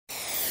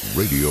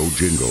Radio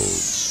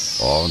Jingles.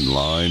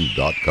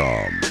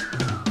 Online.com.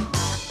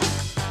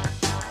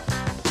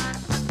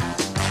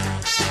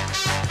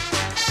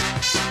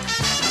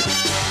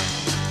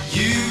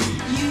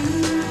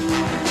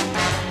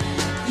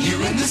 You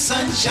in the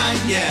sunshine,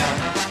 yeah.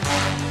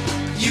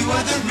 You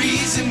are the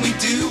reason we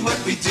do what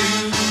we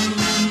do.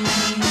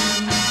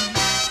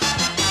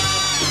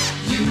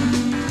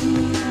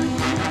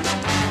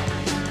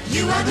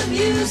 You are the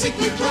music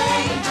we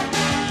play.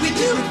 We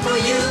do it for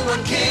you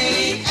on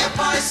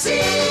KFRC.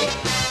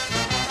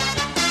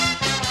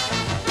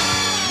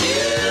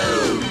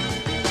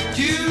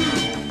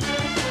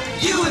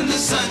 You in the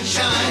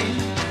sunshine.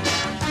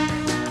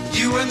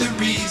 You are the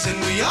reason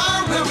we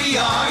are where we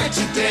are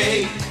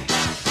today.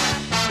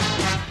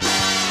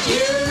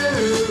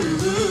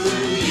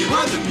 You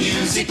are the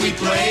music we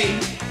play.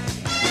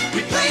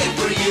 We play it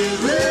for you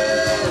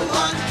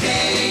on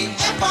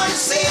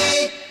KFRC.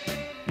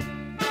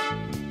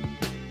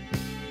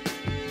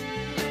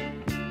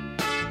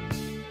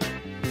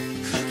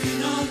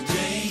 Cooking all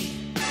day,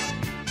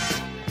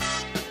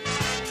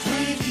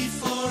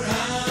 24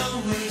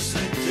 hours a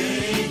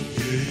day.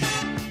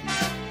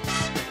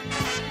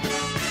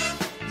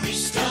 We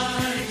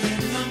start in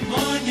the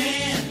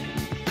morning,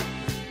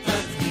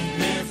 but we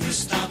never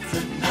stop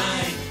the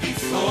night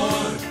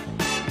before.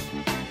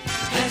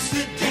 As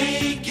the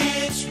day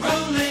gets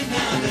rolling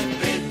out of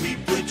bed, we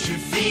put your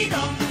feet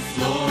on the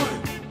floor.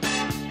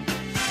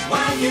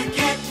 While you're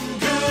getting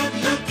good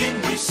looking,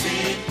 we're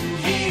sitting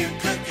here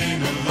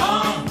cooking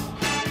along.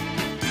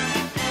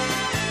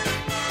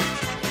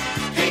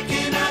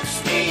 Picking up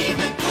steam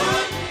and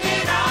putting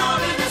it all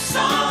in a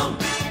song.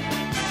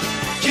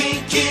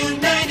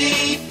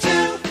 KQ92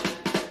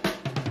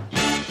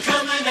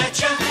 coming at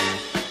ya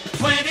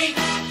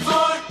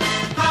 24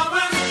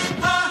 hours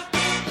a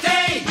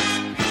day.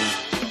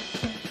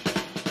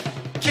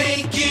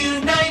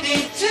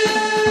 KQ92.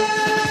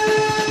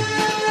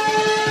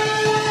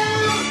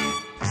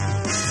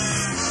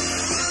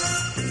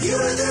 You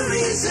are the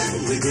reason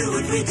we do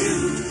what we do.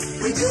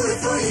 We do it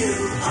for you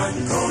on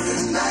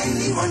Golden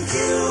 91Q.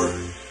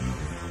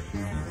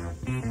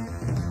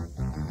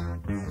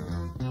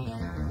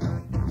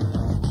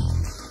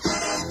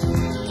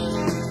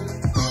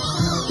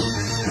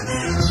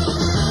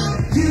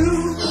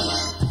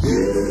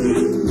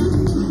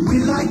 We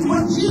like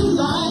what you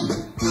like.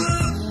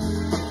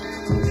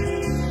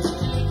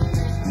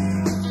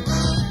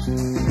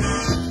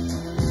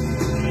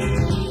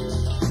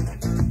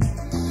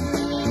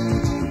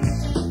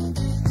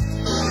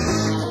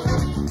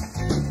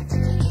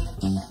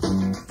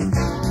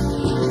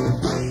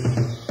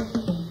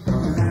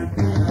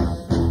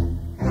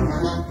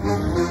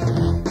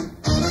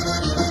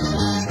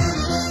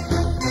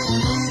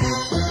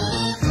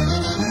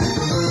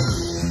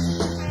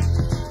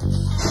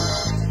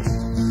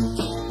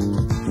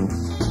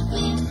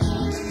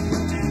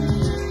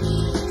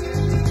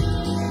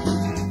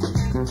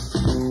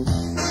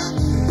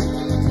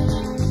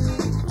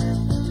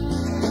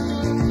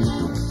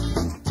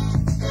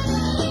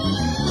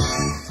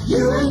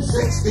 You're in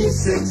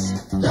 66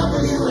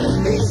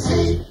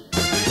 WNBC.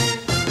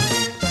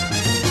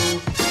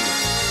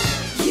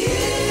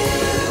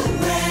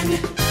 UN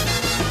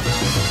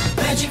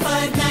Magic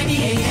 590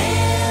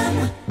 AM.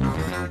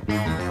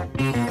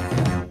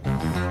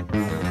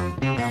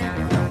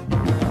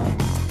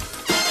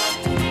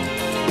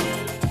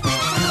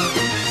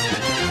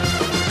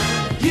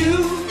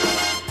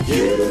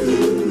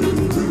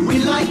 We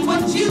like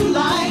what you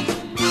like.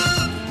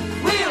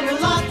 We're a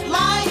lot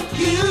like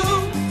you.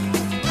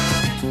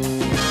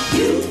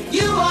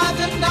 You are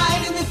the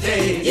night and the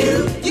day.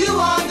 You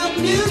are the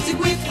music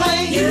we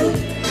play.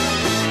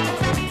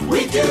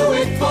 We do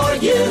it for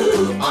you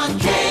on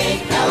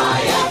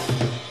KLIF.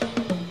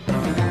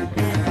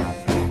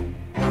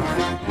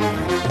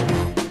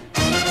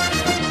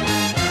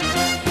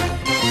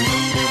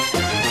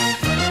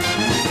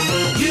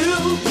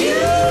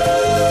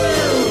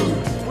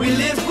 We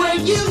live where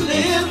you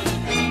live.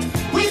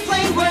 We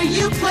play where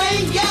you play.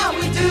 Yeah,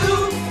 we do.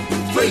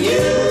 For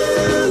you.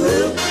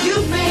 You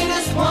made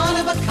us one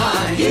of a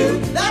kind.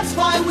 That's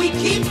why we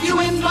keep you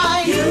in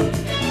mind.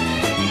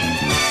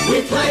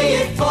 We play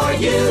it for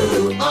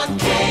you on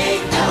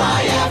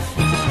KLIF.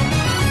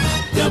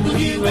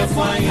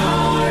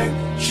 WFYR,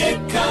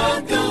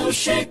 Chicago,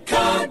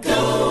 Chicago.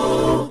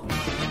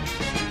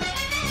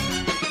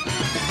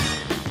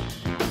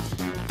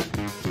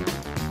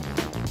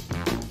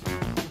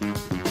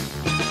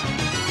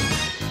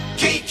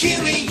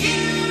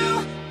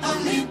 KQEU,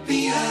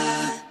 Olympia.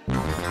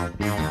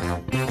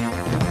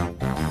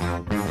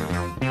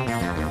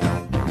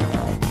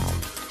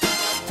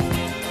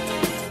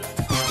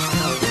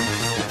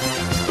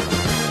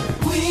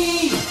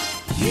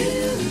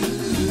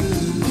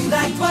 We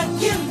like what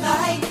you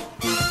like.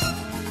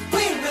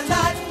 We're a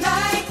lot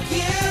like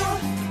you.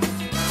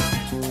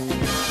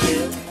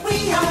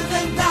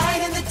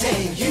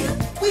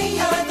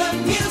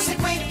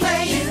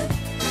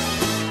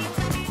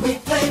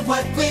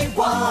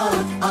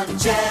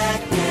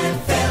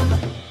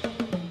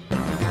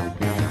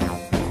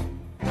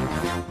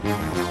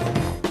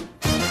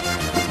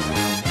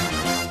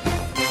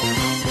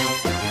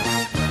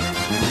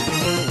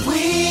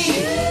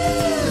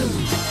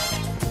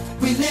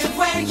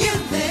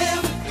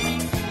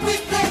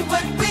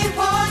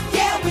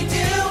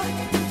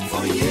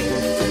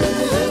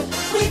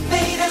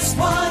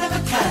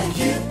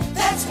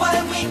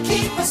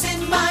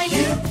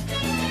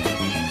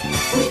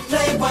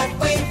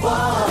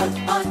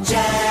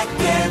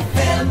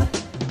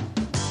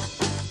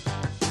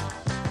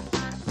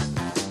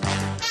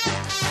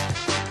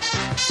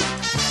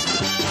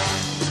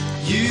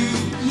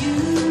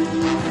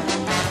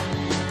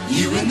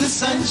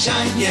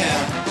 sunshine, yeah.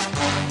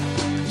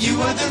 You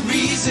are the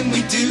reason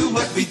we do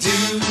what we do.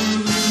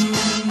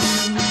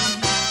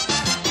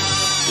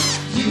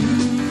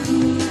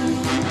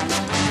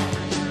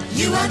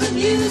 You are the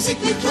music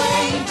we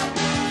play.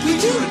 We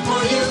do it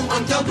for you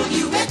on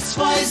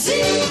WXYZ.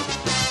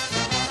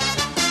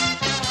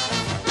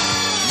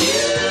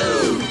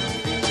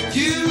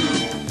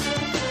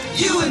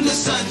 You in the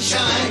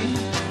sunshine.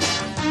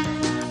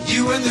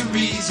 You are the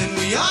reason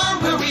we are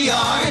where we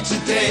are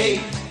today.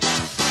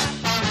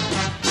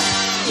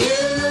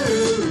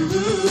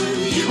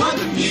 You are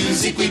the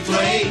music we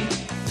play.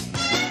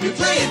 We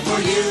play it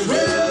for you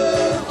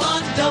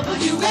on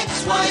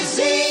WXYZ.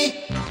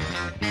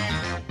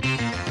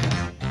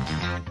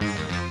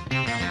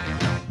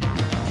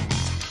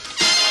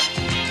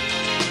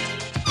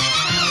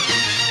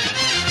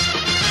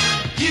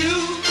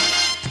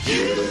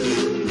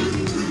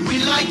 We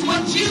like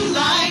what you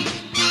like.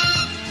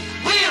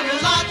 We're a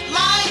lot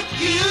like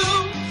you.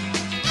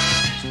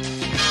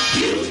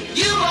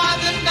 You are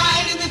the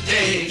night and the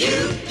day.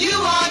 You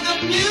are the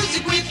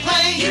music we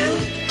play.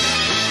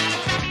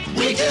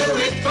 We do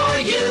it for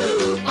you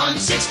on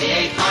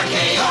 68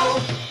 RKO.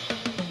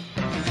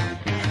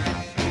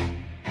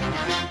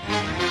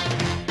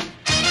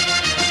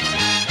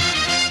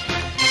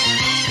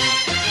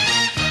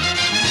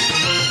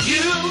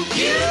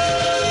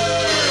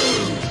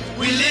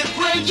 We live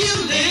where you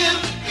live.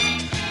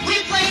 We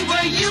play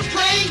where you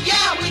play.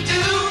 Yeah, we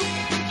do.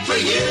 For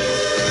you.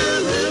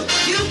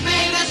 You've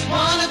made us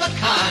one of a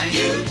kind.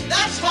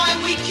 That's why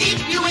we keep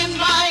you in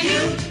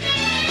mind.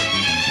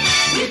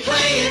 We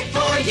play it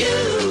for you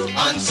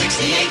on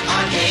 68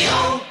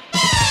 RKO.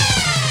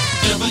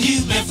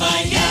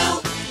 WFIL.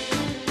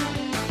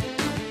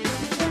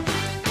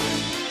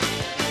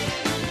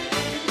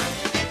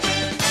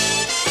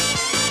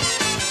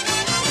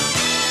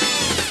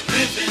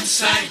 Living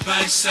side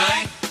by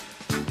side,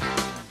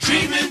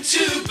 dreaming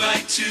 2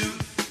 by 2.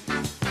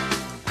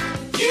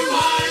 You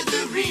are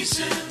the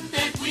reason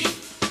that we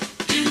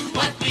do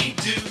what we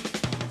do.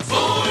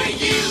 For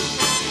you.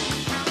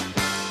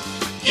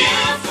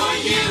 Yeah, for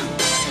you.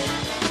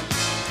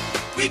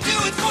 We do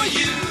it for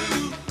you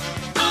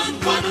on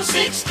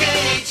 106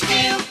 KHQ.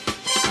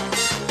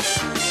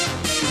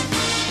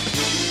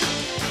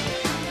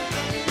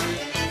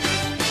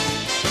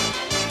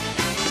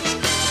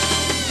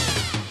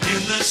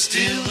 In the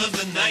still of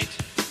the night,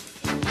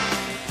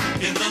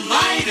 in the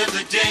light of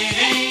the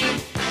day,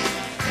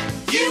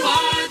 you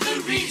are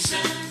the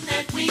reason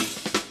that we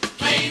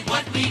play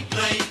what we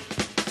play.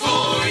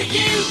 For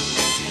you.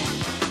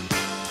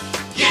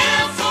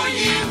 Yeah, for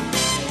you.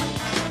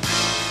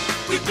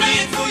 We play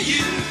it for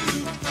you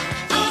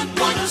on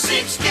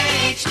 106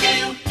 KHQ.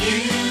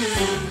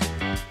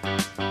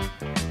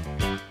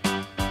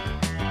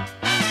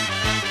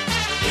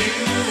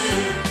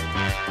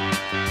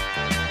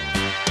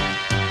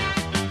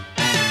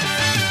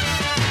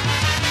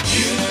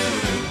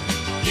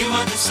 You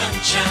are the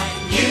sunshine.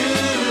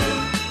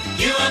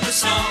 You are the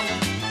song.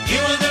 You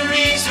are the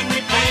reason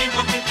we play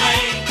what we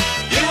play.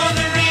 You are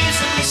the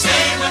reason we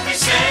say what we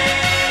say.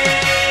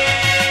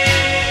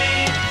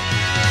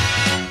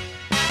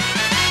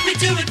 We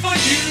do it for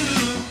you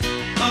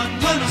on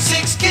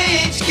 106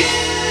 KHQ.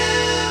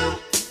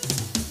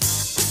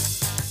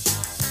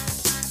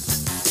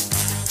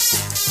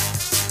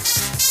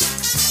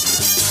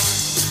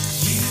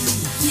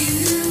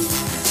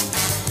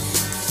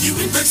 You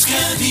in Berks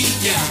County,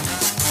 yeah.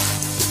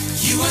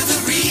 You are the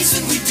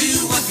reason we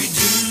do what we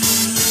do.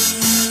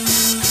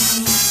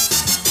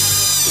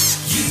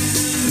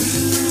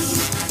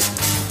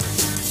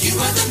 You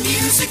are the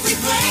music we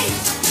play.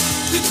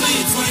 We play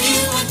it for you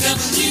on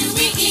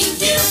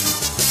WEEU.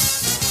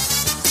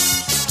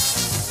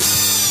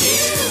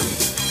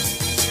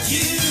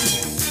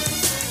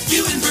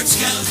 You in Berks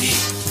County.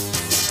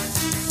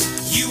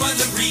 You are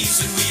the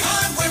reason we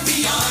are where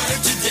we are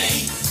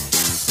today.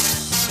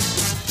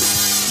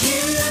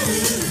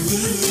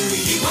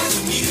 You are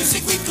the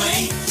music we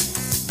play.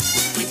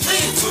 We play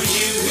it for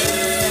you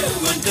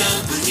on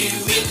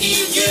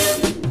WEEU.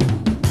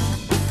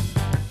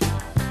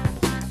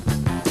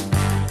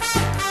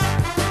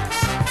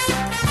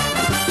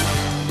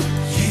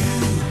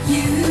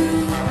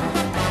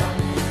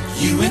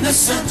 You in the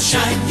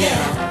sunshine,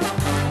 yeah.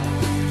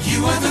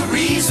 You are the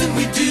reason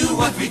we do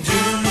what we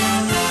do.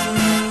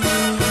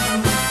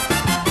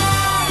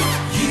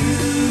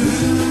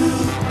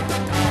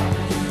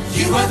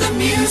 You are the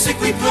music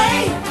we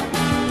play.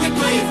 We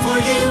play it for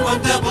you on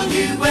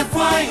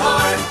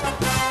WFYR.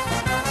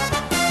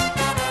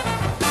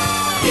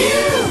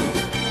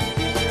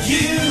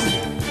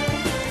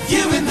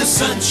 You in the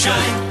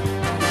sunshine.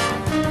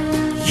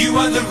 You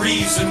are the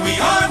reason we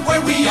are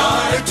where we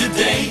are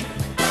today.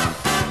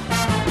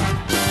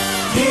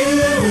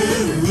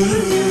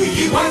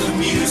 You are the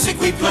music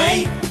we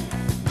play.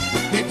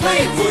 We play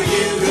it for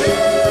you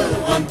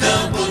on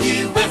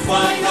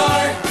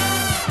WFYR.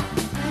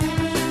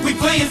 We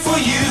play it for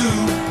you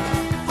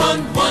on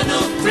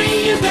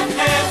 103 and a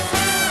half.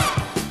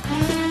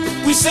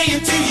 We say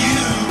it to you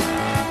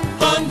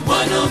on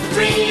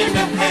 103 and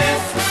a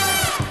half.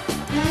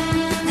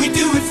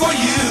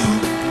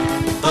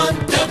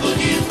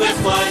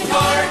 with my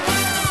heart.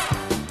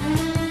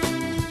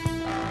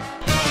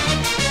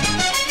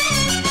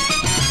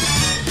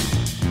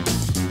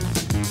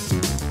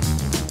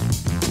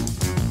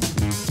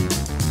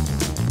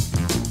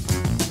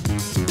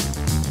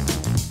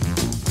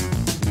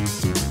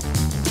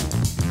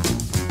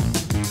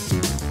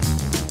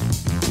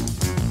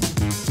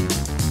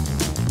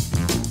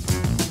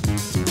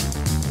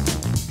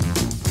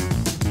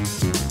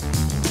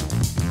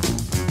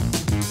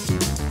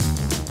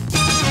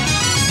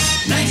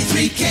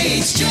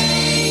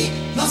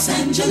 KHJ, Los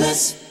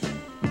Angeles.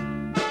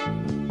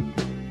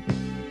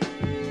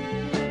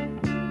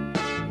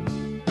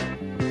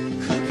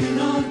 Cooking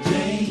all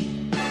day,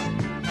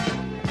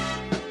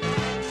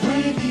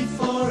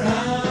 24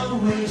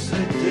 hours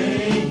a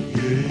day,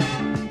 yeah.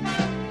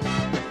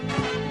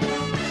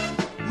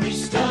 We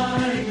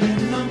start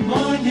in the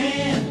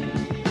morning,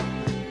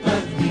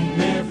 but we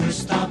never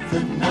stop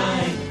the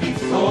night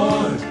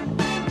before.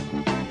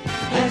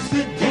 As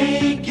the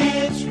day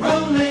gets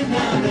rolling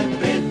out of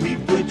bed,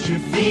 your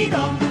feet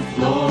on the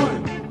floor.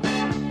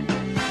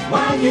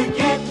 While you're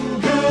getting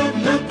good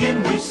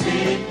looking, we're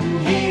sitting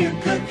here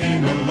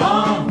cooking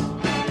along,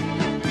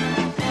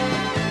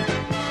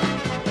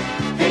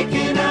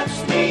 picking up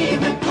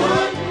steam and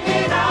putting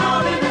it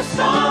out in a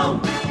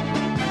song.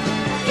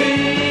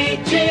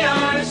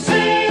 KGRC,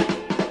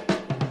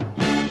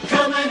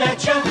 coming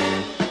at you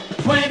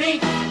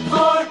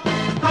 24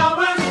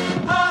 hours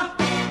a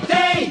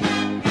day.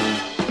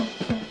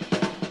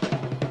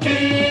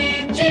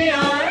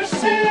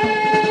 KGRC.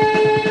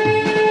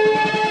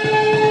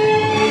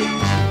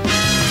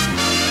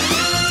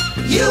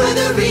 You are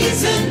the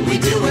reason we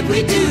do what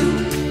we do.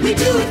 We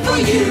do it for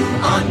you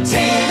on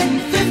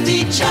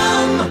 1050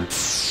 Chum.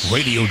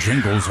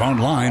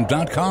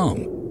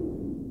 RadioJinglesOnline.com.